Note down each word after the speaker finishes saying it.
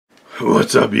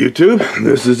What's up, YouTube?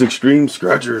 This is Xtreme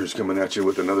Scratchers coming at you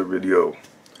with another video.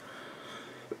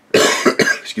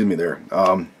 Excuse me there.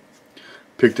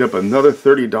 Picked up another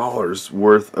 $30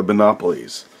 worth of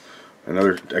Monopolies. I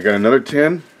got another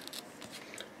 10,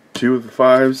 2 of the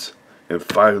 5s, and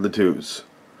 5 of the 2s.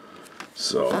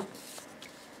 So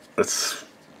let's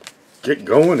get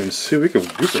going and see if we can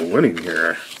do some winning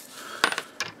here.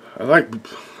 Been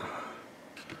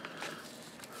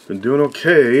doing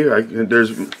okay.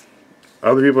 There's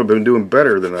other people have been doing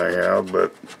better than I have,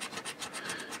 but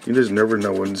you just never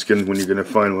know when you're gonna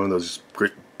find one of those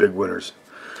great big winners.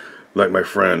 Like my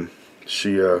friend,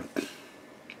 she got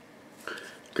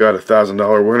a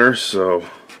 $1,000 winner, so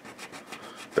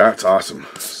that's awesome.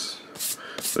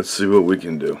 Let's see what we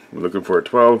can do. We're looking for a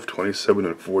 12, 27,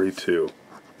 and 42.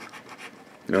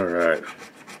 All right.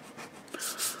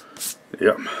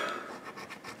 Yep.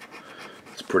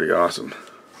 It's pretty awesome.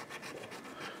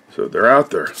 So they're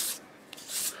out there.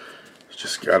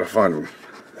 Just gotta find them.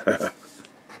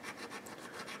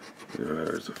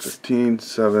 There's a 15,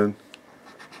 7,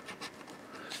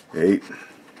 8,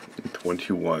 and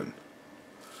 21.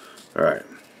 Alright,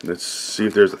 let's see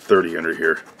if there's a 30 under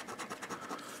here.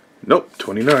 Nope,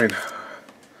 29.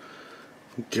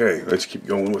 Okay, let's keep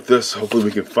going with this. Hopefully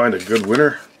we can find a good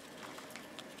winner.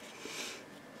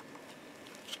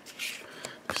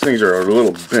 These things are a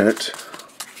little bent.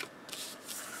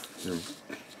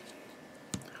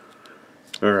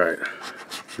 Alright,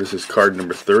 this is card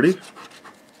number 30.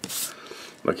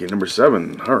 Lucky number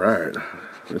 7. Alright,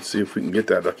 let's see if we can get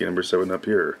that lucky number 7 up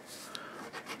here.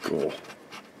 Cool.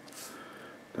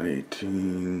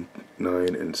 18,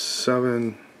 9, and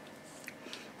 7.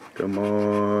 Come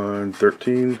on.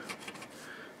 13,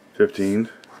 15,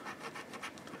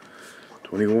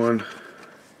 21,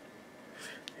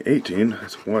 18.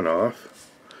 That's 1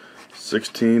 off.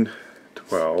 16,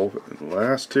 12, and the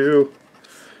last 2.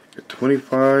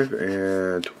 25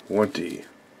 and 20.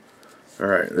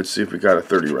 Alright, let's see if we got a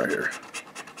 30 right here.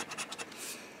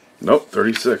 Nope,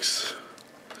 36.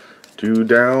 2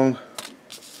 down,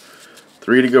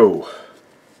 3 to go.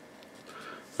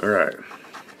 Alright.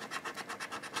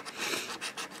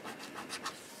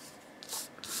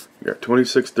 We got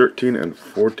 26, 13, and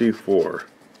 44.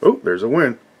 Oh, there's a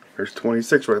win. There's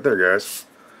 26 right there, guys.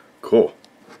 Cool.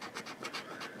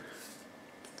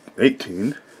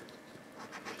 18.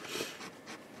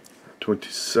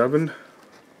 27,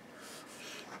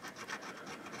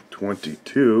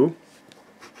 22,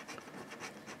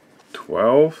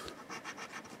 12,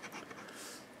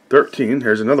 13.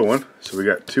 Here's another one. So we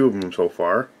got 2 of them so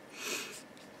far.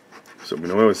 So we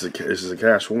know this is a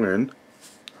cash win.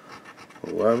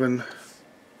 11,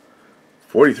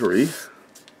 43,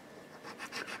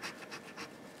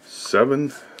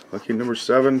 7, lucky number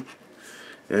 7,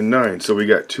 and 9. So we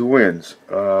got 2 wins.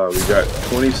 We got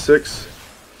 26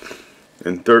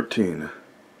 and 13.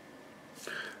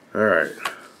 Alright.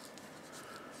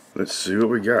 Let's see what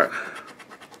we got.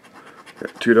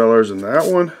 Got $2 on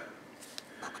that one.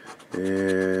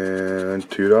 And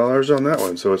 $2 on that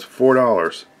one. So it's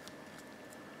 $4.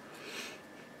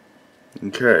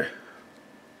 Okay.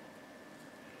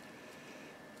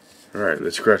 Alright,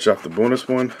 let's scratch off the bonus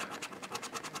one.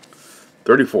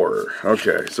 34.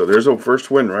 Okay, so there's a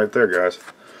first win right there, guys.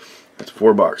 That's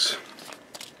 $4.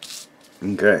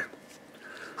 Okay.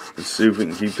 Let's see if we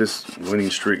can keep this winning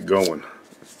streak going.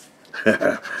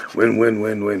 Win, win,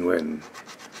 win, win, win.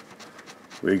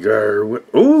 We got our win.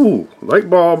 Ooh, light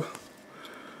bulb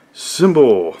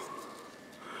symbol.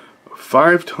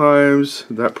 5 times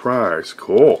that prize.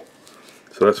 Cool.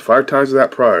 So that's 5 times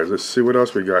that prize. Let's see what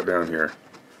else we got down here.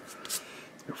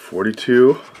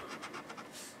 42,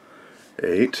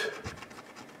 8,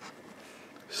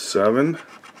 7,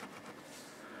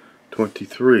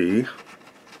 23,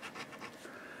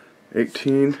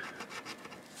 18,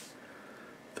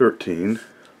 13,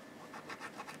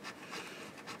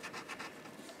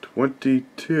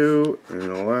 22, and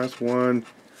the last one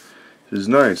is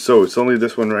 9. So it's only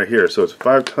this one right here. So it's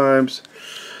 5 times.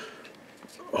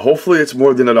 Hopefully it's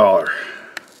more than $1.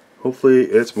 Hopefully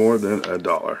it's more than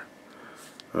 $1.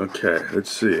 Okay,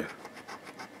 let's see.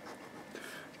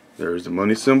 There's the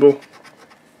money symbol.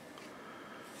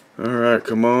 Alright,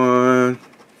 come on.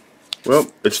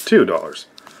 Well, it's $2.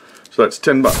 So that's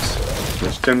 $10.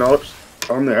 That's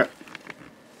 $10 on that.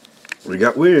 We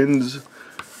got wins.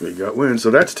 We got wins.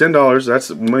 So that's $10. That's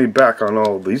money back on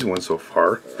all of these ones so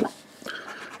far.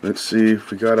 Let's see if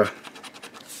we got a...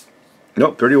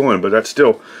 Nope, 31, but that's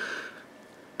still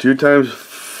 2 times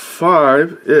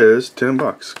 5 is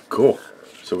 $10. Cool.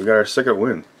 So we got our second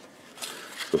win.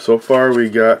 So far we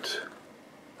got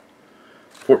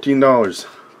 $14.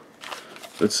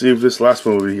 Let's see if this last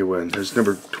one will be a win. There's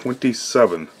number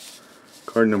 27.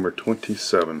 Card number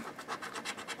 27.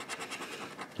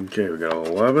 Okay, we got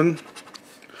 11,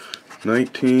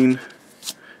 19,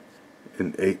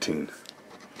 and 18.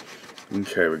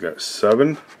 Okay, we got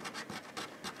 7,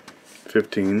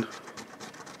 15,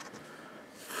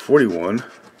 41.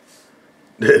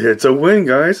 It's a win,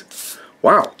 guys.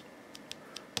 Wow.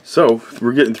 So,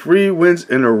 we're getting 3 wins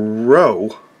in a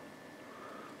row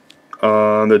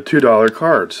on the $2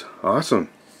 cards. Awesome.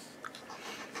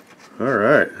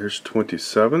 Alright, here's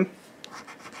 27.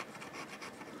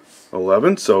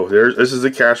 11. So this is a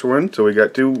cash win. So we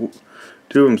got two of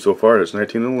them so far. There's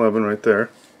 19 and 11 right there.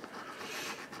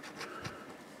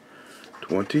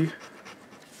 20,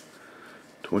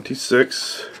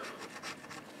 26,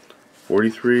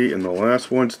 43, and the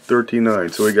last one's 39.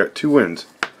 So we got 2 wins.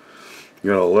 We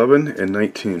got 11 and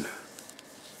 19.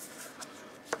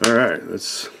 All right,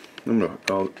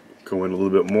 I'll go in a little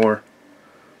bit more.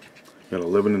 Got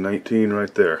 11 and 19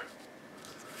 right there.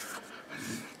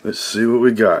 Let's see what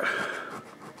we got.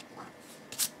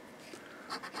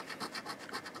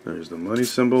 There's the money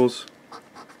symbols.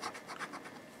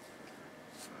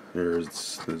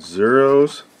 There's the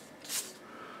zeros.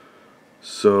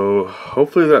 So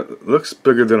hopefully that looks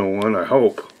bigger than a 1, I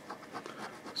hope.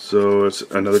 So it's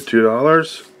another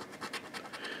 $2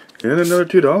 and another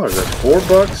 $2. That's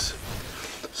 $4.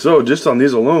 So just on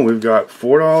these alone, we've got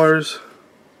 $4,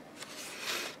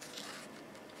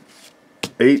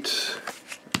 8.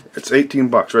 It's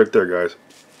 $18 right there, guys.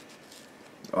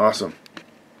 Awesome.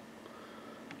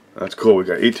 That's cool. We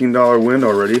got $18 win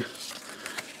already.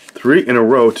 3 in a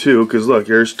row too, because look,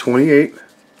 here's 28,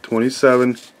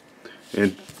 27,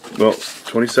 and well,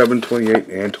 27, 28,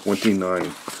 and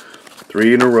 29.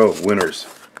 3 in a row winners.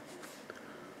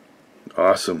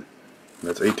 Awesome.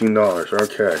 That's $18.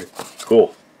 Okay,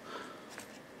 cool.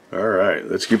 All right,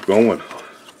 let's keep going.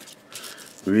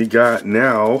 We got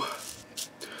now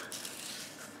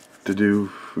to do.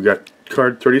 We got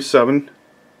card 37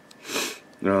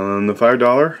 on the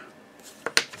 $5.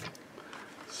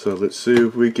 So let's see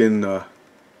if we can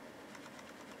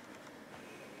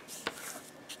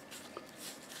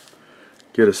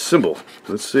get a symbol.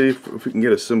 Let's see if we can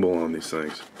get a symbol on these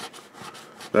things.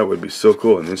 That would be so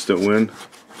cool. An instant win.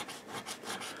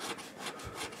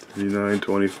 39,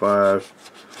 25,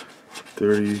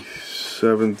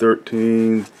 37,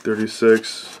 13,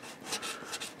 36,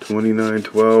 29,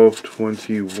 12,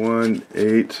 21,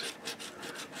 8,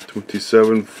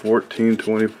 27, 14,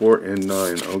 24, and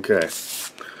 9. Okay.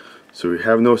 So we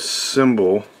have no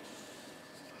symbol.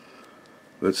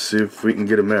 Let's see if we can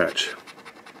get a match.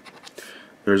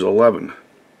 There's 11.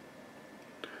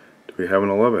 Do we have an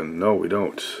 11? No, we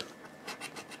don't.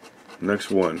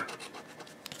 Next one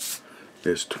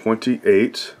is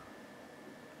 28.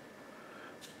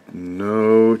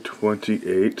 No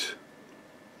 28.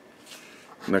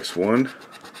 Next one,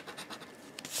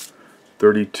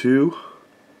 32.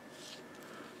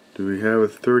 Do we have a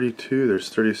 32? There's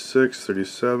 36,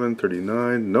 37,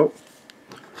 39. Nope.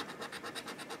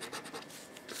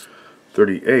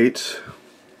 38.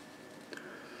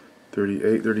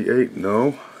 38, 38.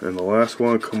 No. And the last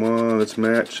one, come on, let's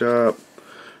match up.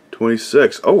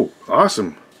 26. Oh,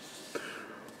 awesome.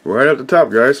 Right at the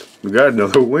top, guys. We got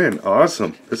another win.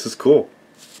 Awesome. This is cool.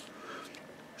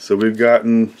 So we've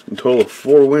gotten a total of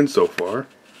 4 wins so far.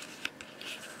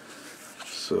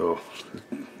 So,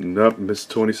 nope, this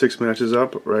 26 matches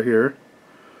up right here.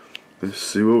 Let's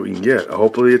see what we can get.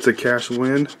 Hopefully it's a cash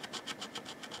win.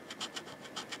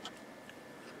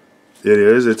 It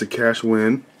is. It's a cash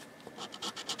win.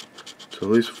 So at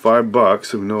least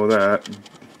 $5. We know that.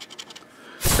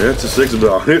 It's a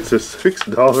 $6. It's a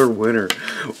 $6 winner.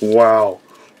 Wow.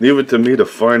 Leave it to me to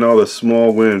find all the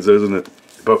small wins, isn't it?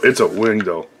 But it's a win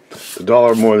though.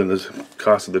 $1 more than the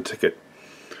cost of the ticket.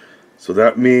 So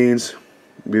that means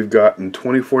we've gotten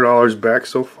 $24 back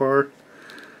so far.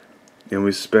 And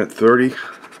we spent $30.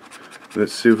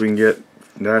 Let's see if we can get.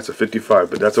 That's a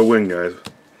 $55, but that's a win, guys.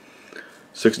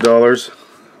 $6.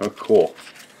 Oh, cool.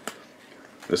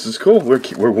 This is cool. We're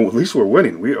at least we're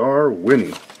winning. We are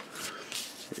winning.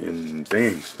 And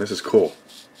dang, this is cool.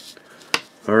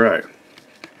 All right.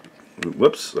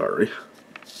 Whoops, sorry.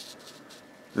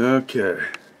 Okay.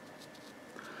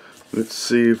 Let's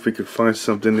see if we can find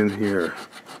something in here.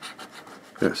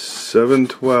 Yeah, 7,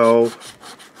 12,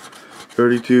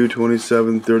 32,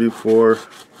 27, 34,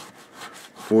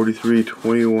 43,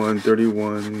 21,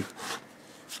 31,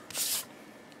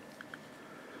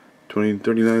 20,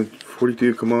 39,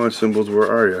 42. Come on, symbols,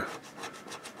 where are you?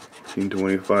 15,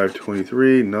 25,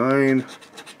 23, 9.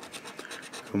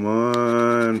 Come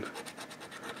on.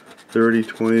 30,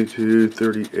 22,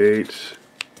 38,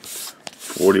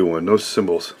 41. No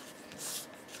symbols.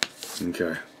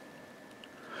 Okay.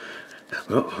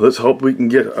 Well, let's hope we can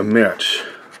get a match.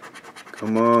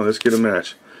 Come on, let's get a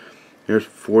match. Here's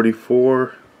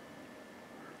 44.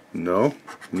 No.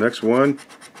 Next one.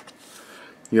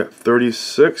 You got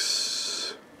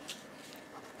 36.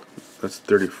 That's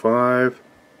 35.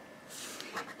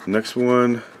 Next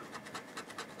one.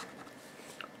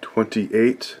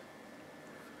 28.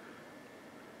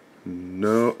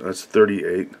 No, that's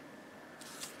 38.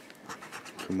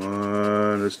 Come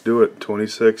on, let's do it.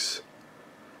 26.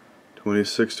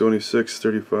 26, 26,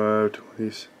 35,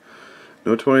 20.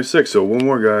 No 26, so one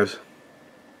more, guys.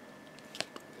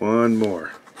 One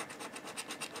more.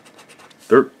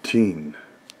 13.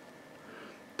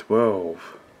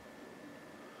 12.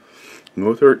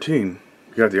 No 13.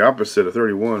 We got the opposite of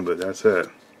 31, but that's it.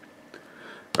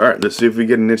 Alright, let's see if we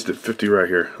get an instant 50 right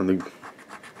here. On the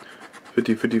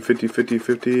 50, 50, 50, 50,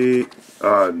 50.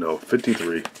 No,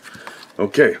 53.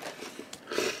 Okay.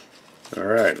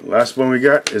 Alright, last one we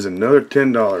got is another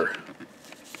 $10.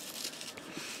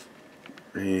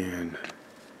 And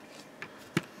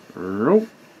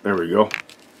there we go.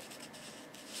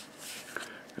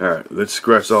 Alright, let's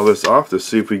scratch all this off to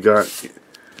see if we got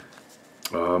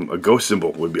a ghost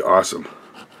symbol. Would be awesome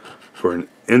for an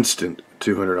instant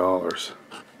 $200.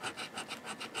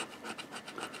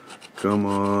 Come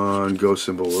on, ghost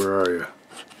symbol, where are you?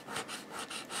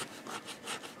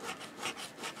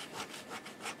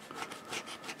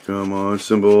 Come on,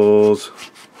 symbols.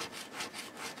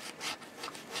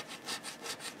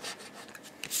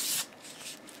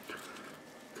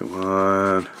 Come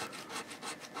on.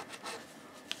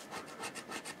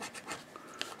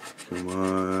 Come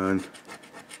on.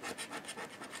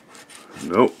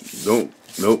 Nope,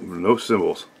 nope, no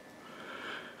symbols.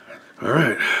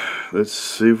 Alright, let's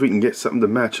see if we can get something to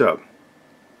match up.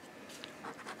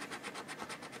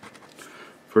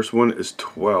 First one is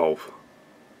 12.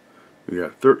 We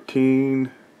got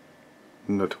 13,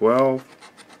 no 12.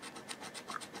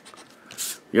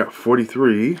 We got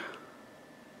 43.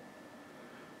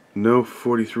 No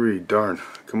 43, darn.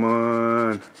 Come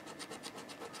on.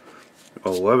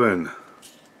 11.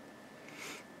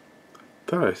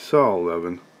 Thought I saw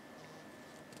 11.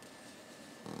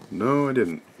 No, I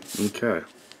didn't. Okay.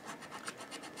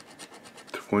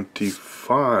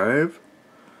 25.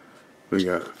 We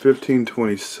got 15,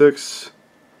 26.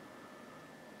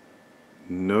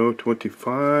 No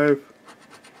 25.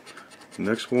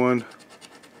 Next one.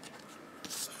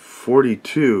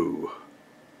 42.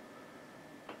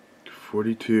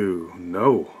 42.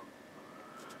 No.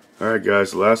 Alright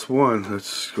guys, last one.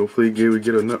 Let's hopefully we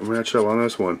get a match up on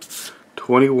this one.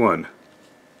 21.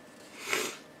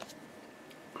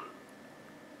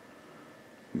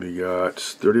 We got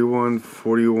 31,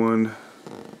 41.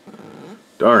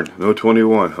 Darn, no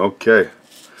 21. Okay.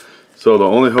 So the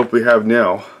only hope we have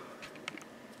now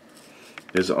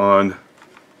is on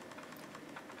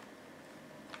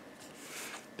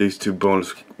these two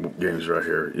bonus games right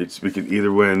here. We can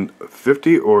either win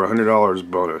 $50 or $100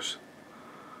 bonus.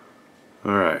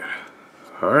 Alright.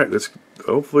 Alright, let's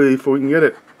hopefully if we can get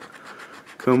it.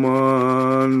 Come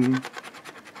on.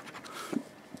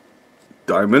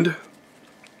 Diamond.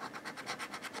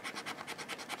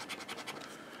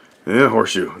 Yeah,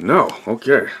 horseshoe. No.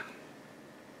 Okay.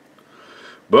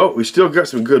 But we still got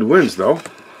some good wins though.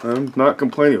 I'm not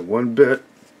complaining one bit.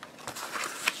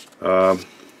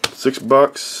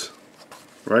 $6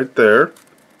 right there.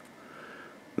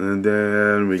 And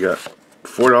then we got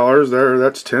 $4 there,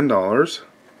 that's $10.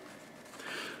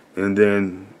 And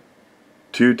then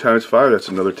 2 times 5, that's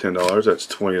another $10, that's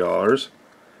 $20.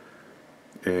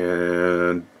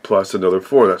 And plus another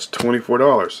 4, that's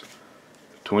 $24.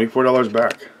 $24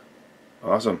 back.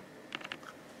 Awesome.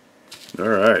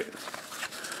 Alright.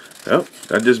 Well,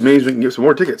 that just means we can get some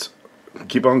more tickets.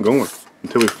 Keep on going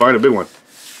until we find a big one.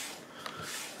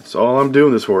 That's all I'm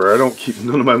doing this for. I don't keep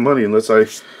none of my money unless I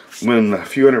win a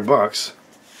few $100.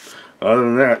 Other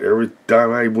than that, every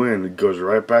time I win, it goes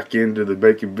right back into the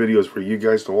making videos for you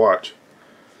guys to watch.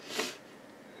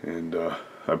 And I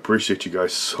appreciate you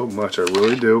guys so much. I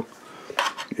really do.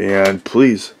 And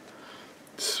please,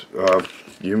 if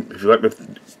you like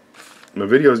my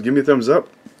videos, give me a thumbs up,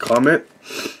 comment,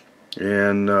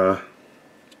 and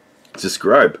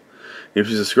subscribe. If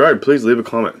you subscribe, please leave a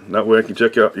comment. That way I can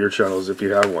check out your channels if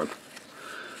you have one.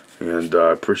 And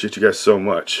I appreciate you guys so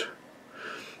much.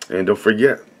 And don't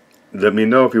forget, let me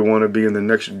know if you want to be in the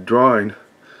next drawing.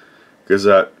 Because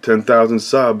at 10,000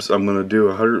 subs, I'm going to do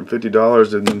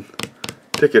 $150 in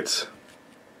tickets.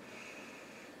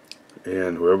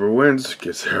 And whoever wins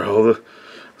gets there all the...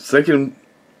 I was thinking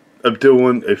of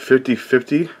doing a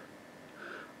 50-50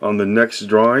 on the next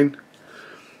drawing.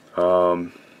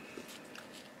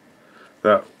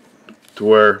 That to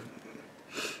where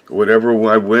whatever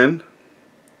I win,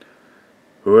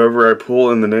 whoever I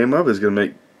pull in the name of is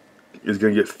gonna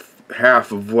get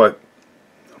half of what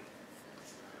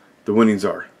the winnings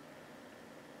are.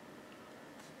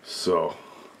 So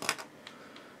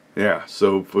yeah,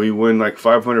 so if we win like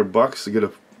 $500 to get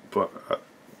a,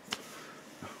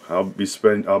 I'll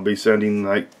be sending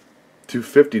like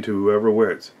 $250 to whoever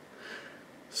wins.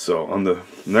 So on the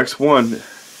next one,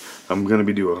 I'm gonna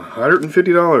be doing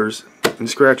 $150 in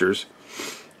scratchers,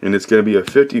 and it's gonna be a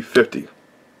 50-50.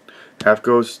 Half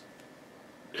goes,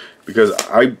 because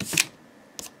I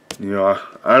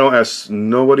don't ask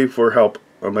nobody for help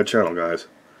on my channel, guys.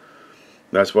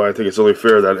 That's why I think it's only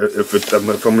fair that if I'm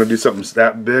gonna do something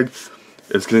that big,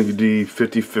 it's gonna be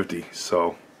 50-50.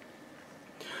 So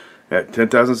at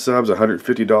 10,000 subs,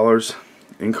 $150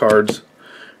 in cards,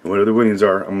 and whatever the winnings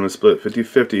are, I'm gonna split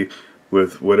 50-50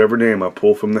 with whatever name I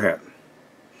pull from the hat.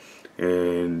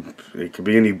 And it could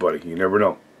be anybody, you never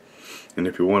know. And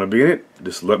if you want to be in it,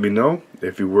 just let me know.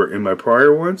 If you were in my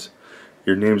prior ones,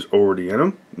 your name's already in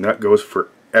them, and that goes for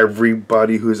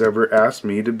everybody who's ever asked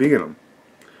me to be in them.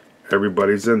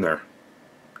 Everybody's in there.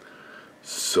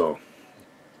 So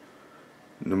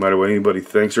no matter what anybody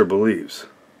thinks or believes,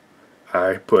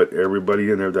 I put everybody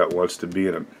in there that wants to be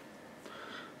in them.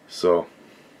 So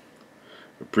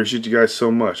appreciate you guys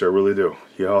so much. I really do.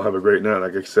 Y'all have a great night.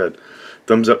 Like I said,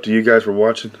 thumbs up to you guys for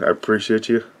watching. I appreciate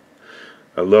you.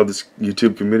 I love this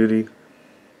YouTube community.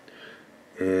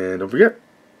 And don't forget,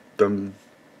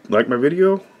 like my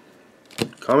video,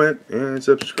 comment, and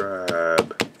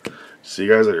subscribe. See you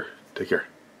guys later. Take care.